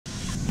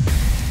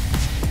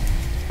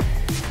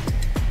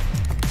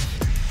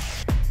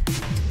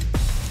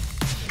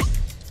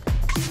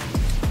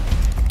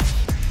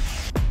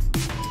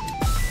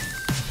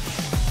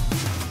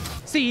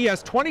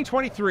CES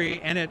 2023,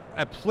 and at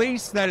a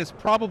place that is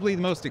probably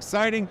the most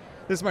exciting.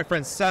 This is my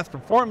friend Seth from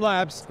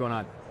Formlabs. What's going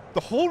on? The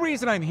whole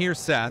reason I'm here,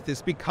 Seth,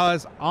 is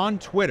because on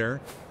Twitter,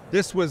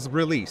 this was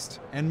released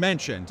and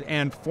mentioned,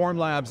 and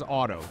Formlabs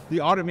Auto, the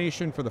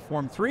automation for the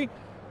Form 3.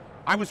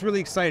 I was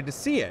really excited to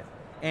see it.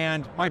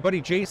 And my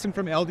buddy Jason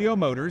from LDO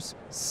Motors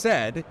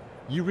said,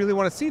 you really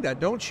want to see that,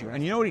 don't you?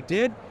 And you know what he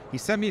did? He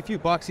sent me a few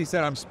bucks. He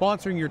said, I'm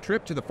sponsoring your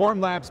trip to the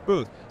Formlabs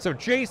booth. So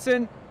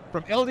Jason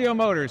from LDO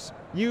Motors,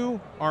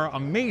 you are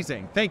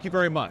amazing. Thank you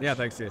very much. Yeah,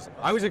 thanks, Jason.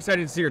 I was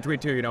excited to see your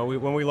tweet too. You know,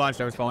 when we launched,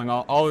 I was following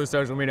all the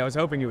social media. I was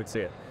hoping you would see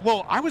it.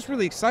 Well, I was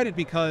really excited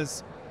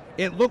because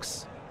it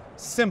looks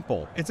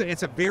simple.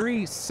 It's a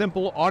very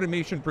simple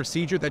automation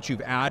procedure that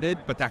you've added,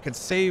 but that could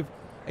save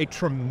a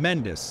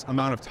tremendous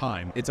amount of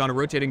time. It's on a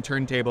rotating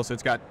turntable, so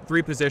it's got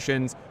 3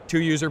 positions, 2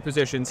 user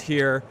positions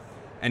here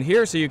and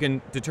here, so you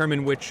can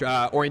determine which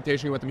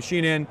orientation you want the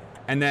machine in,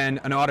 and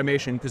then an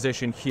automation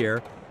position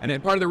here. And then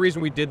part of the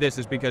reason we did this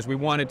is because we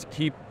wanted to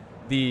keep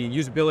the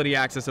usability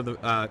access of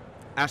the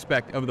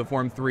aspect of the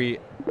Form 3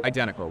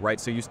 identical, right?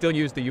 So you still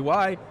use the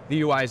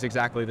UI is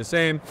exactly the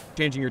same,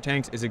 changing your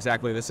tanks is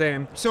exactly the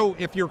same. So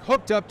if you're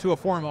hooked up to a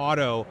Form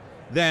Auto,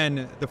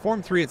 then the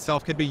Form 3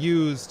 itself could be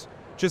used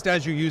just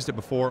as you used it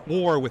before,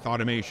 or with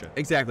automation.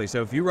 Exactly,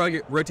 so if you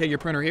rotate your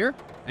printer here,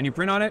 and you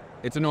print on it,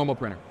 it's a normal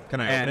printer.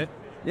 Can I open it?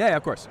 Yeah,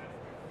 of course.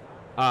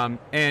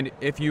 And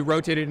if you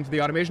rotate it into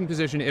the automation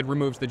position, it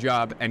removes the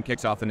job and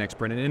kicks off the next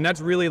print. And that's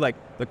really like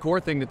the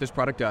core thing that this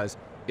product does,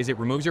 is it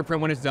removes your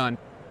print when it's done,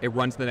 it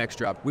runs the next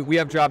job. We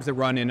have jobs that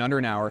run in under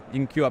an hour.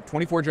 You can queue up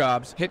 24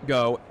 jobs, hit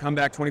go, come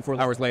back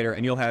 24 hours later,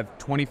 and you'll have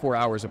 24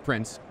 hours of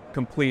prints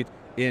complete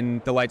in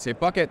the light safe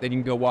bucket that you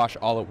can go wash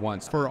all at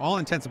once. For all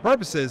intents and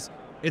purposes,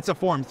 it's a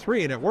Form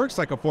 3 and it works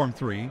like a Form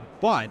 3,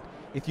 but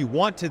if you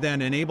want to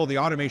then enable the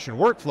automation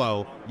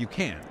workflow, you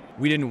can.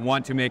 We didn't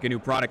want to make a new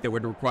product that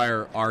would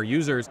require our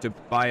users to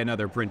buy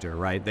another printer,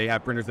 right? They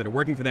have printers that are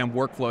working for them,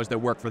 workflows that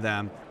work for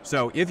them.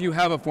 So if you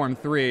have a Form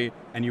 3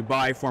 and you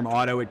buy Form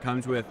Auto, it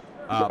comes with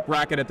a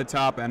bracket at the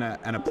top and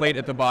a plate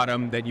at the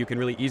bottom that you can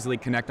really easily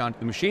connect onto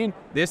the machine.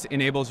 This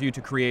enables you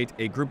to create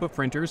a group of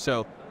printers.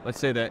 So let's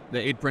say that the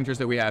 8 printers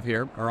that we have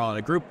here are all in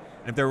a group.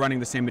 And if they're running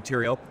the same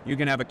material, you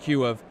can have a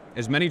queue of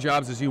as many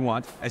jobs as you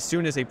want. As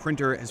soon as a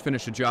printer has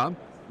finished a job,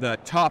 the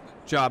top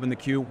job in the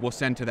queue will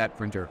send to that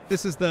printer.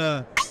 This is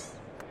the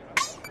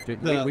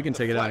we can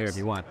take it out here if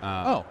you want.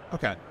 Oh,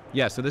 okay.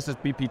 Yeah, so this is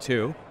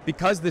BP2.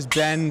 Because this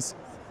bends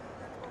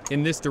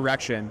in this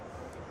direction,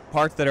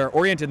 parts that are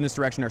oriented in this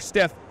direction are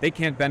stiff. They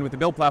can't bend with the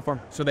build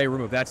platform, so they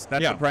remove. That's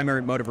the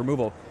primary mode of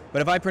removal.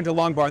 But if I print a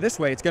long bar this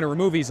way, it's going to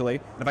remove easily.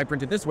 And if I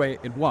print it this way,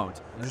 it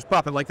won't. You just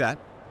pop it like that.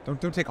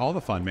 Don't take all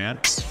the fun, man.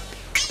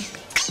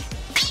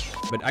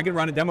 But I can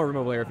run a demo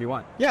removal here if you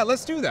want. Yeah,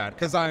 let's do that,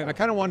 because I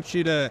kind of want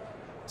you to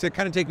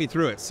kind of take me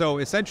through it. So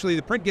essentially,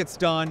 the print gets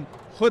done,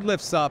 hood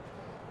lifts up,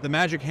 the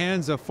magic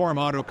hands of Form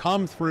Auto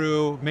come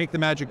through, make the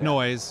magic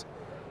noise,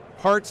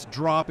 parts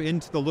drop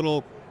into the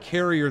little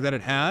carrier that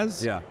it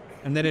has,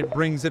 and then it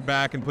brings it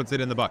back and puts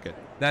it in the bucket.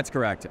 That's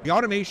correct. The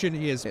automation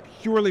is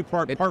purely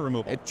part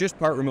removal. It's just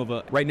part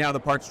removal. Right now, the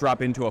parts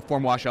drop into a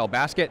Form Wash L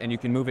basket, and you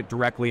can move it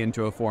directly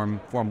into a Form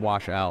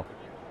Wash L.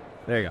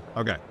 There you go.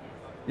 Okay.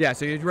 Yeah,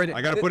 so you're ready.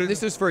 I gotta put it.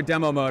 This is for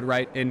demo mode,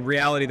 right? In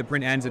reality, the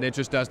print ends and it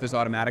just does this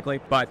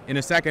automatically. But in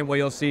a second, what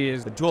you'll see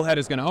is the tool head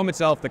is going to home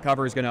itself, the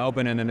cover is going to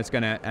open, and then it's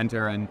going to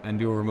enter and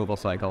do a removal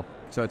cycle.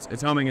 So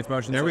it's homing its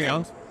motion. There we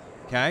go.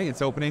 Okay,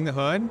 it's opening the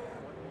hood.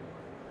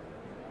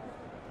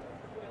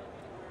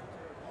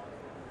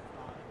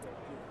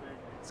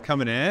 It's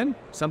coming in.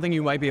 Something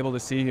you might be able to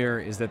see here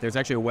is that there's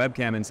actually a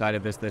webcam inside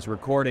of this that's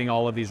recording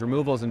all of these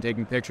removals and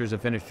taking pictures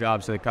of finished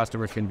jobs so that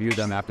customers can view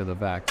them after the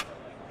fact.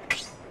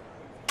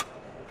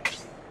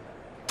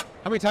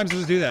 How many times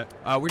does it do that?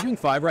 We're doing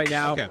 5 right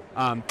now. Okay.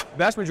 The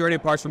vast majority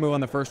of parts remove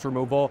on the first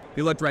removal. If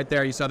you looked right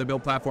there, you saw the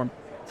build platform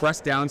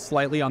press down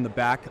slightly on the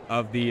back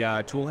of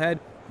the tool head.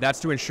 That's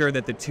to ensure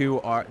that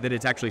that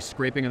it's actually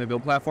scraping on the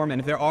build platform. And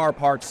if there are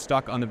parts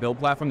stuck on the build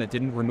platform that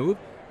didn't remove,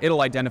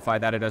 it'll identify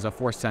that it has a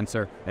force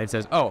sensor and it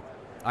says, oh,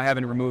 I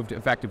haven't removed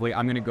effectively.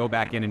 I'm going to go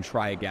back in and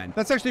try again.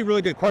 That's actually a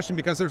really good question,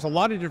 because there's a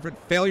lot of different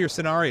failure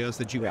scenarios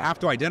that you have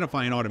to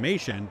identify in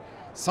automation.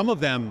 Some of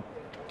them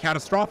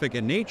catastrophic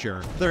in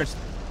nature. There's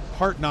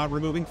part not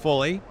removing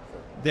fully.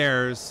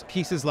 There's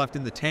pieces left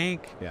in the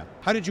tank. Yeah.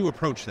 How did you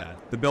approach that?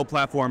 The build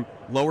platform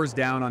lowers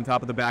down on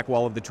top of the back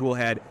wall of the tool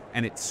head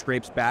and it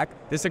scrapes back.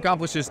 This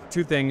accomplishes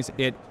 2 things.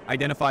 It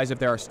identifies if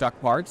there are stuck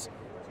parts,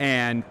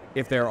 and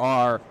if there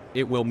are,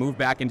 it will move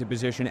back into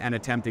position and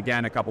attempt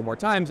again a couple more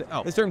times.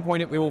 At a certain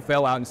point, it will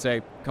fail out and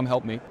say, come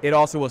help me. It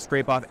also will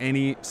scrape off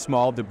any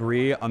small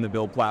debris on the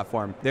build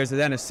platform. There's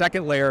then a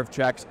second layer of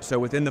checks. So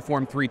within the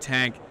Form 3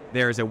 tank,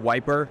 there's a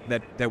wiper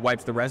that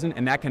wipes the resin,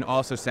 and that can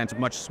also sense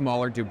much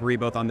smaller debris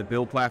both on the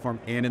build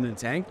platform and in the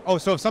tank. Oh,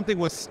 so if something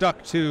was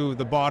stuck to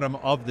the bottom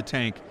of the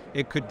tank,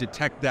 it could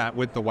detect that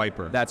with the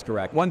wiper. That's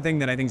correct. One thing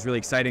that I think is really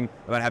exciting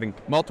about having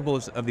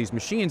multiples of these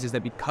machines is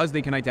that because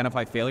they can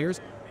identify failures,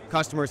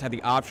 customers had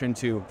the option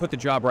to put the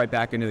job right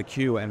back into the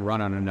queue and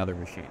run on another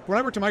machine. When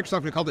I worked at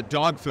Microsoft, we called it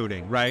dog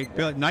fooding,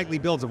 right? Nightly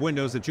builds of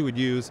Windows that you would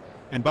use,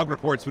 and bug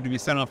reports would be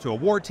sent off to a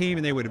war team,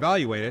 and they would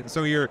evaluate it.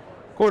 So you're,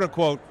 quote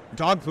unquote,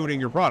 dog fooding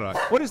your product.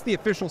 What is the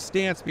official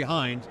stance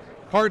behind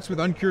parts with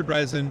uncured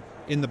resin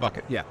in the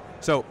bucket? Yeah.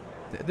 So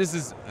this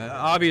is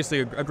obviously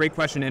a great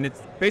question, and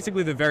it's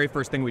basically the very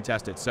first thing we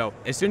tested. So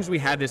as soon as we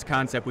had this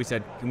concept, we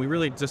said, can we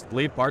really just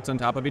leave parts on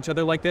top of each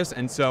other like this?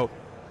 And so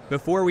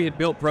before we had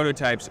built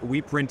prototypes,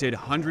 we printed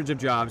hundreds of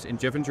jobs in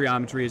different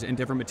geometries and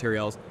different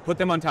materials, put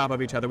them on top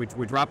of each other,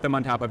 we dropped them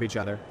on top of each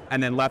other,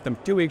 and then left them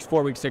 2 weeks,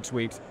 4 weeks, 6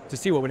 weeks to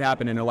see what would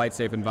happen in a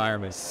light-safe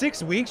environment.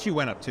 6 weeks you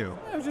went up to?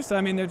 It was just,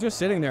 I mean, they're just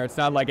sitting there. It's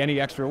not like any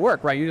extra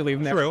work, right? You leave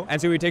them there. True. And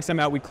so we'd take some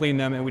out, we'd clean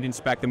them, and we'd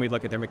inspect them. We'd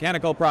look at their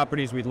mechanical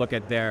properties, we'd look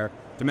at their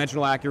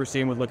dimensional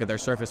accuracy, and we'd look at their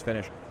surface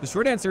finish. The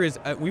short answer is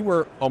we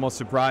were almost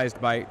surprised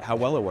by how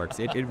well it works.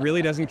 It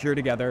really doesn't cure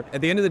together.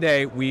 At the end of the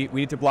day, we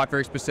need to block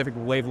very specific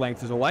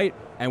wavelengths of light,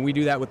 and we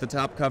do that with the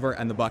top cover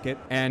and the bucket.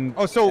 And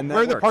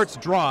where the parts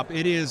drop,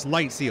 it is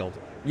light sealed.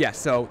 Yes,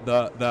 so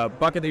the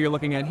bucket that you're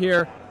looking at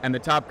here and the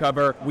top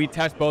cover, we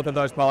test both of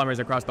those polymers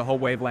across the whole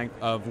wavelength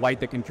of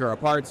light that can cure our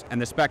parts,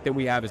 and the spec that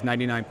we have is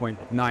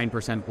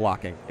 99.9%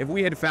 blocking. If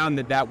we had found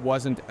that that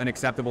wasn't an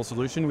acceptable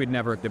solution, we'd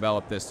never have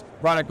developed this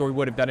product, or we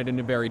would have done it in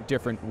a very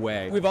different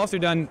way. We've also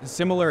done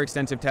similar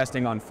extensive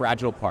testing on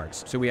fragile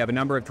parts. So we have a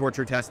number of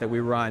torture tests that we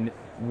run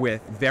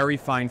with very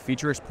fine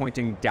features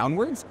pointing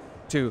downwards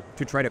to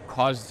try to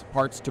cause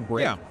parts to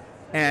break. Yeah.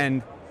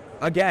 And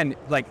again,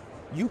 like,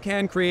 you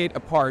can create a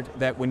part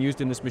that when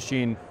used in this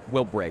machine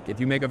will break. If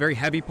you make a very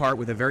heavy part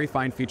with a very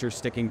fine feature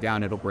sticking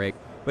down, it'll break.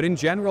 But in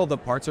general, the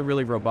parts are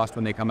really robust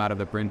when they come out of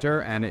the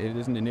printer, and it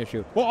isn't an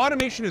issue. Well,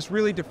 automation is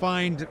really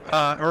defined,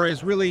 or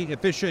is really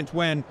efficient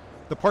when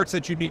the parts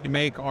that you need to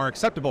make are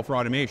acceptable for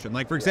automation.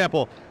 Like, for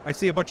example, I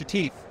see a bunch of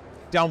teeth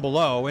down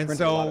below, and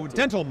so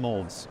dental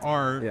molds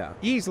are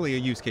easily a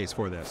use case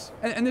for this.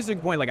 And this is a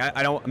point, like,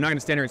 I'm not going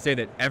to stand here and say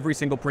that every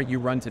single print you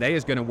run today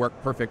is going to work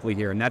perfectly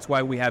here, and that's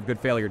why we have good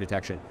failure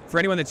detection. For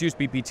anyone that's used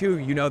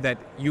BP2, you know that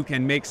you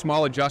can make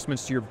small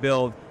adjustments to your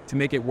build to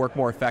make it work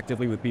more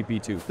effectively with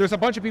BP2. There's a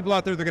bunch of people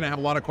out there that are going to have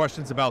a lot of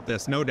questions about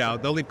this, no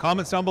doubt. They'll leave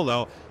comments down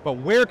below, but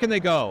where can they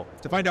go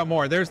to find out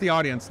more? There's the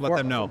audience, let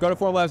them know. Go to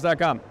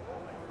formlabs.com.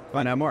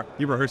 Find out more.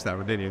 You rehearsed that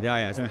one, didn't you?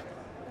 Yeah.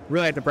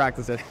 Really had to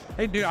practice it.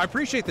 Hey, dude, I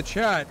appreciate the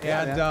chat,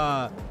 and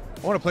I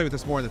want to play with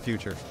this more in the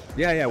future.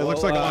 Yeah. It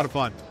looks like a lot of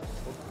fun.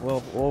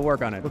 We'll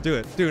work on it. We'll do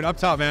it. Dude, up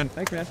top, man.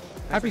 Thanks, man.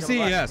 Happy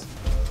CES.